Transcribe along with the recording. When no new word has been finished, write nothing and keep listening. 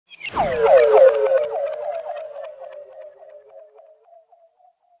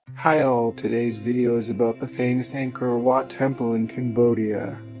Hi all, today's video is about the famous Angkor Wat temple in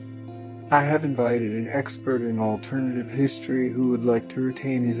Cambodia. I have invited an expert in alternative history who would like to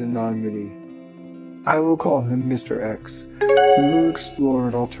retain his anonymity. I will call him Mr. X, who will explore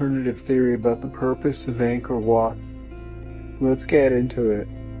an alternative theory about the purpose of Angkor Wat. Let's get into it.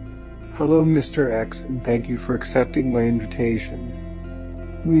 Hello Mr. X, and thank you for accepting my invitation.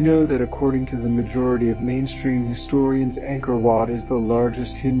 We know that according to the majority of mainstream historians, Angkor Wat is the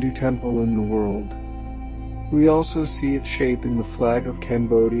largest Hindu temple in the world. We also see its shape in the flag of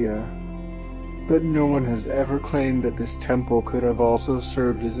Cambodia. But no one has ever claimed that this temple could have also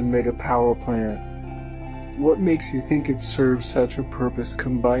served as a mega power plant. What makes you think it serves such a purpose,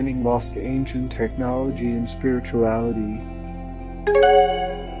 combining lost ancient technology and spirituality?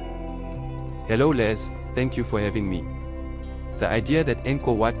 Hello Les, thank you for having me. The idea that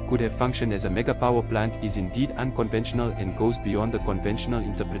Angkor Wat could have functioned as a mega power plant is indeed unconventional and goes beyond the conventional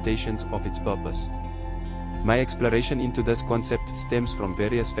interpretations of its purpose. My exploration into this concept stems from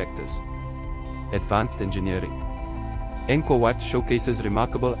various factors. Advanced engineering. Angkor Wat showcases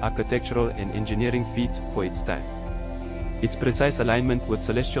remarkable architectural and engineering feats for its time. Its precise alignment with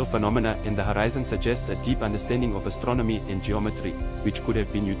celestial phenomena and the horizon suggests a deep understanding of astronomy and geometry, which could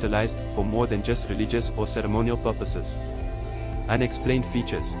have been utilized for more than just religious or ceremonial purposes. Unexplained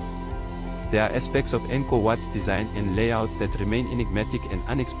features. There are aspects of Angkor Wat's design and layout that remain enigmatic and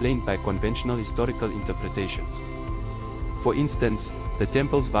unexplained by conventional historical interpretations. For instance, the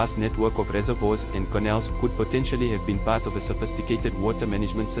temple's vast network of reservoirs and canals could potentially have been part of a sophisticated water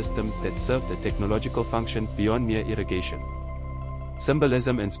management system that served a technological function beyond mere irrigation.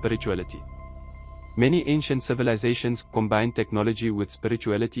 Symbolism and spirituality. Many ancient civilizations combined technology with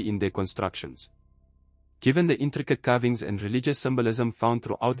spirituality in their constructions. Given the intricate carvings and religious symbolism found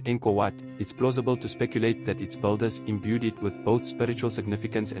throughout Angkor Wat, it's plausible to speculate that its builders imbued it with both spiritual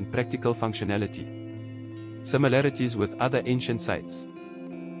significance and practical functionality. Similarities with other ancient sites.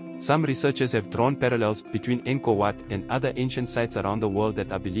 Some researchers have drawn parallels between Angkor Wat and other ancient sites around the world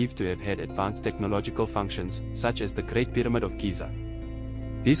that are believed to have had advanced technological functions, such as the Great Pyramid of Giza.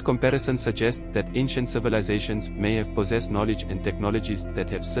 These comparisons suggest that ancient civilizations may have possessed knowledge and technologies that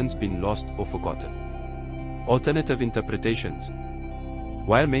have since been lost or forgotten. Alternative interpretations.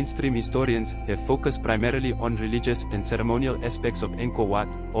 While mainstream historians have focused primarily on religious and ceremonial aspects of Angkor Wat,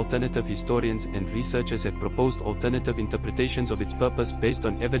 alternative historians and researchers have proposed alternative interpretations of its purpose based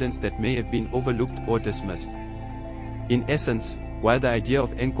on evidence that may have been overlooked or dismissed. In essence, while the idea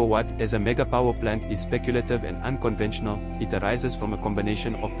of Angkor Wat as a mega power plant is speculative and unconventional, it arises from a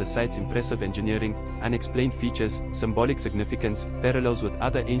combination of the site's impressive engineering, unexplained features, symbolic significance, parallels with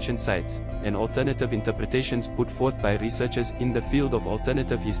other ancient sites, and alternative interpretations put forth by researchers in the field of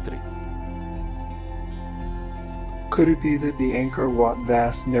alternative history. Could it be that the Angkor Wat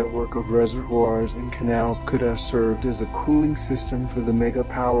vast network of reservoirs and canals could have served as a cooling system for the mega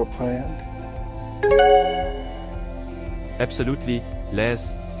power plant? Absolutely,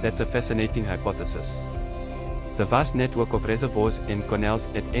 Les, that's a fascinating hypothesis. The vast network of reservoirs and canals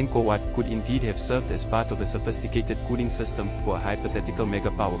at Angkor Wat could indeed have served as part of a sophisticated cooling system for a hypothetical mega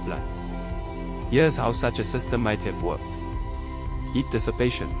power plant. Here's how such a system might have worked. Heat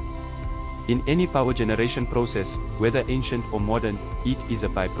dissipation. In any power generation process, whether ancient or modern, heat is a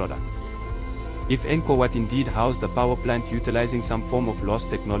byproduct. If Angkor Wat indeed housed a power plant utilizing some form of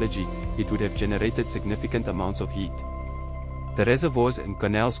lost technology, it would have generated significant amounts of heat. The reservoirs and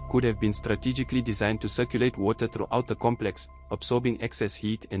canals could have been strategically designed to circulate water throughout the complex, absorbing excess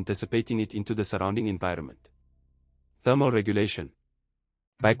heat and dissipating it into the surrounding environment. Thermal regulation.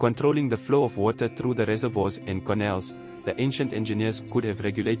 By controlling the flow of water through the reservoirs and canals, the ancient engineers could have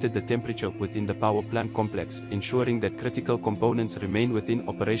regulated the temperature within the power plant complex, ensuring that critical components remain within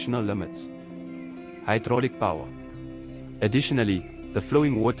operational limits. Hydraulic power. Additionally, the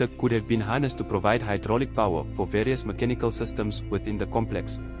flowing water could have been harnessed to provide hydraulic power for various mechanical systems within the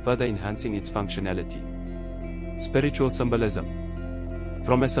complex, further enhancing its functionality. Spiritual symbolism.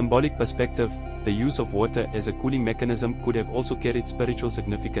 From a symbolic perspective, the use of water as a cooling mechanism could have also carried spiritual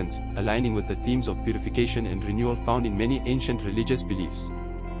significance, aligning with the themes of purification and renewal found in many ancient religious beliefs.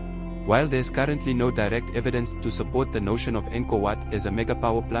 While there is currently no direct evidence to support the notion of Angkor Wat as a mega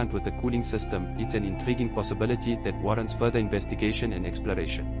power plant with a cooling system, it's an intriguing possibility that warrants further investigation and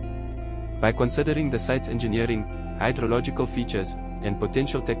exploration. By considering the site's engineering, hydrological features, and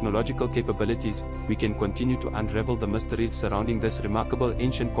potential technological capabilities, we can continue to unravel the mysteries surrounding this remarkable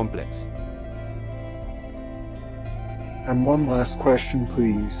ancient complex. And one last question,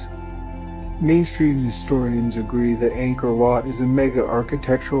 please. Mainstream historians agree that Angkor Wat is a mega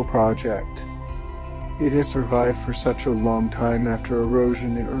architectural project. it has survived for such a long time after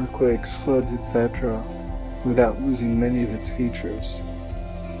erosion and earthquakes, floods, etc., without losing many of its features.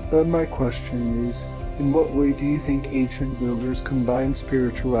 But my question is, in what way do you think ancient builders combined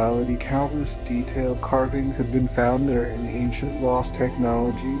spirituality? Countless detailed carvings have been found that are in ancient lost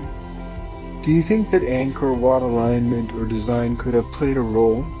technology. Do you think that Angkor Wat alignment or design could have played a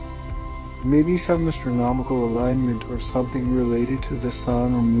role? Maybe some astronomical alignment or something related to the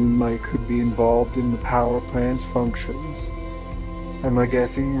sun or moonlight could be involved in the power plant's functions. Am I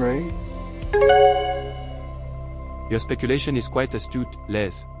guessing right? Your speculation is quite astute,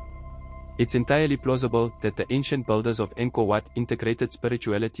 Les. It's entirely plausible that the ancient builders of Angkor Wat integrated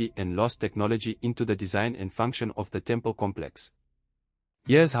spirituality and lost technology into the design and function of the temple complex.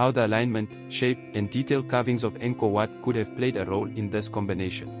 Here's how the alignment, shape, and detailed carvings of Angkor Wat could have played a role in this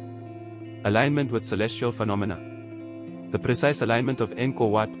combination. Alignment with celestial phenomena. The precise alignment of Angkor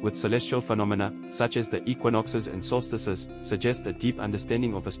Wat with celestial phenomena, such as the equinoxes and solstices, suggests a deep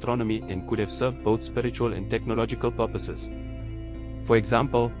understanding of astronomy and could have served both spiritual and technological purposes. For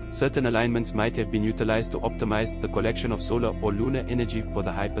example, certain alignments might have been utilized to optimize the collection of solar or lunar energy for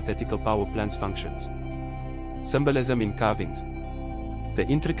the hypothetical power plant's functions. Symbolism in carvings. The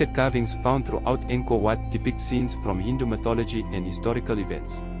intricate carvings found throughout Angkor Wat depict scenes from Hindu mythology and historical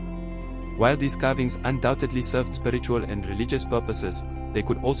events. While these carvings undoubtedly served spiritual and religious purposes, they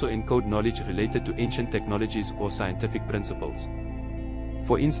could also encode knowledge related to ancient technologies or scientific principles.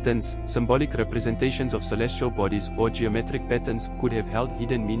 For instance, symbolic representations of celestial bodies or geometric patterns could have held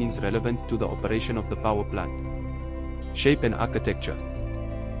hidden meanings relevant to the operation of the power plant. Shape and architecture.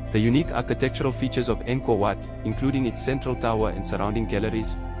 The unique architectural features of Angkor Wat, including its central tower and surrounding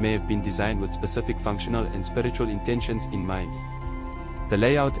galleries, may have been designed with specific functional and spiritual intentions in mind. The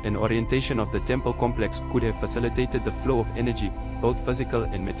layout and orientation of the temple complex could have facilitated the flow of energy, both physical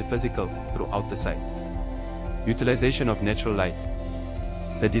and metaphysical, throughout the site. Utilization of natural light.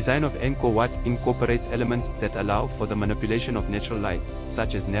 The design of Angkor Wat incorporates elements that allow for the manipulation of natural light,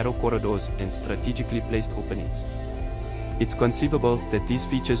 such as narrow corridors and strategically placed openings. It's conceivable that these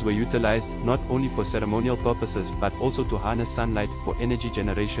features were utilized not only for ceremonial purposes but also to harness sunlight for energy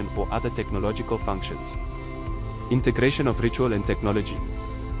generation or other technological functions. Integration of ritual and technology.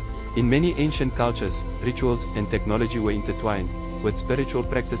 In many ancient cultures, rituals and technology were intertwined, with spiritual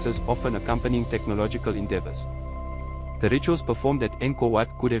practices often accompanying technological endeavors. The rituals performed at Angkor Wat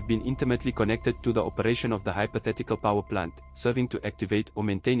could have been intimately connected to the operation of the hypothetical power plant, serving to activate or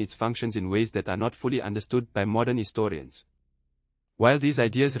maintain its functions in ways that are not fully understood by modern historians. While these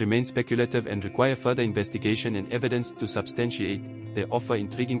ideas remain speculative and require further investigation and evidence to substantiate, they offer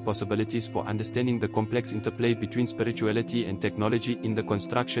intriguing possibilities for understanding the complex interplay between spirituality and technology in the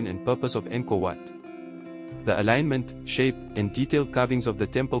construction and purpose of Angkor Wat. The alignment, shape, and detailed carvings of the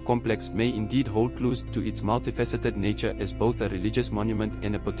temple complex may indeed hold clues to its multifaceted nature as both a religious monument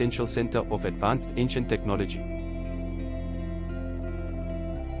and a potential center of advanced ancient technology.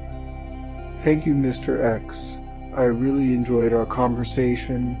 Thank you, Mr. X. I really enjoyed our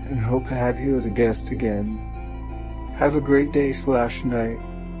conversation and hope to have you as a guest again. Have a great day/night.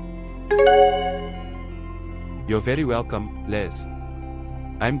 You're very welcome, Les.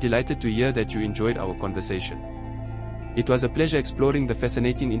 I'm delighted to hear that you enjoyed our conversation. It was a pleasure exploring the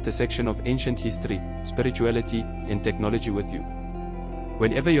fascinating intersection of ancient history, spirituality, and technology with you.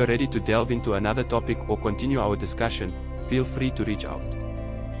 Whenever you're ready to delve into another topic or continue our discussion, feel free to reach out.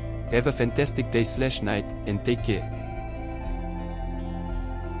 Have a fantastic day/night and take care.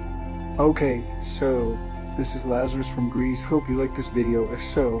 Okay, so this is Lazarus from Greece. Hope you liked this video. If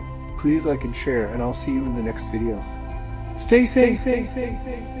so, please like and share, and I'll see you in the next video. Stay safe.